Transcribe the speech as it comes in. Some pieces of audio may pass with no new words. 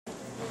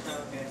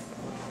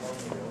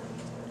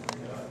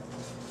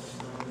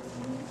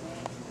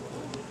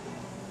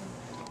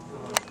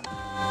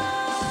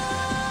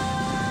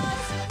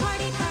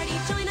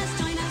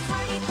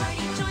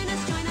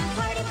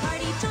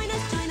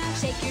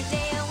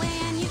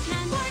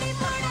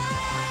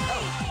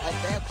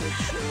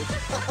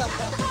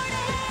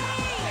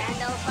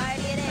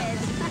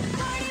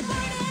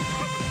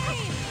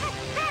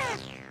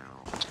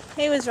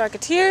Hey, Wiz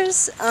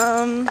Rocketeers.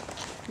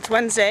 It's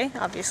Wednesday,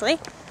 obviously.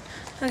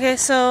 Okay,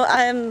 so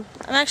I'm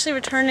actually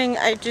returning.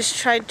 I just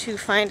tried to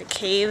find a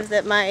cave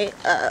that my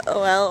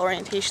OL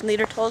orientation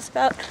leader told us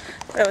about,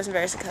 but I wasn't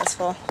very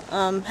successful.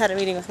 Had a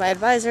meeting with my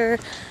advisor.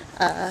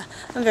 I'm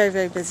very,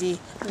 very busy.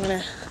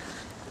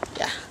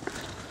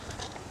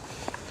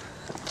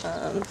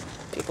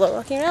 People are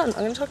walking around.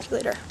 I'm gonna talk to you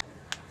later.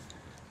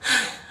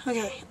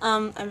 Okay,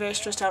 I'm very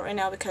stressed out right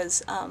now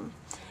because,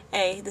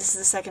 this is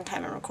the second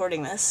time I'm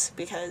recording this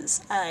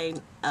because I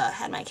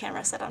had my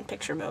camera set on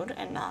picture mode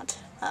and not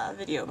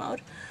video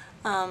mode.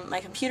 My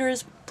computer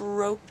is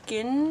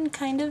broken,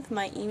 kind of.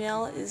 My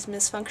email is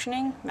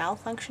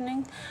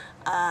malfunctioning.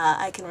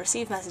 I can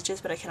receive messages,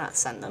 but I cannot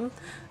send them.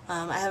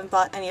 I haven't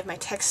bought any of my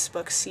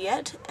textbooks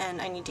yet, and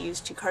I need to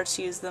use 2 cards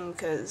to use them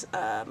because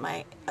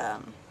my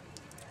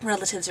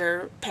relatives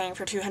are paying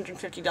for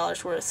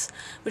 $250 worth,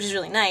 which is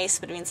really nice,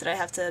 but it means that I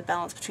have to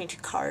balance between 2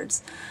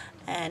 cards.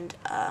 And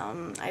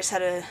I just had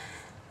to...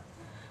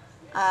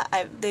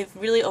 they've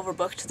really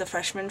overbooked the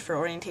freshmen for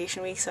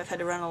orientation week, so I've had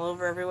to run all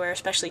over everywhere,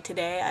 especially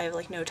today. I have,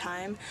 like, no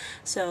time.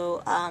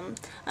 So,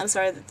 I'm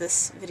sorry that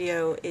this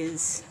video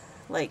is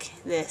like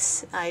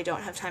this. I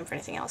don't have time for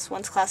anything else.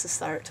 Once classes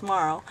start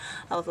tomorrow,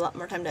 I'll have a lot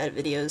more time to edit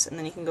videos, and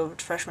then you can go over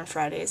to Freshman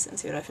Fridays and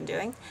see what I've been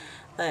doing.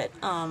 But,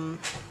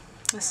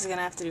 this is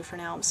gonna have to do for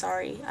now. I'm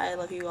sorry. I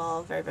love you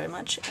all very, very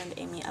much, and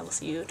Amy, I will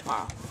see you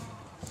tomorrow.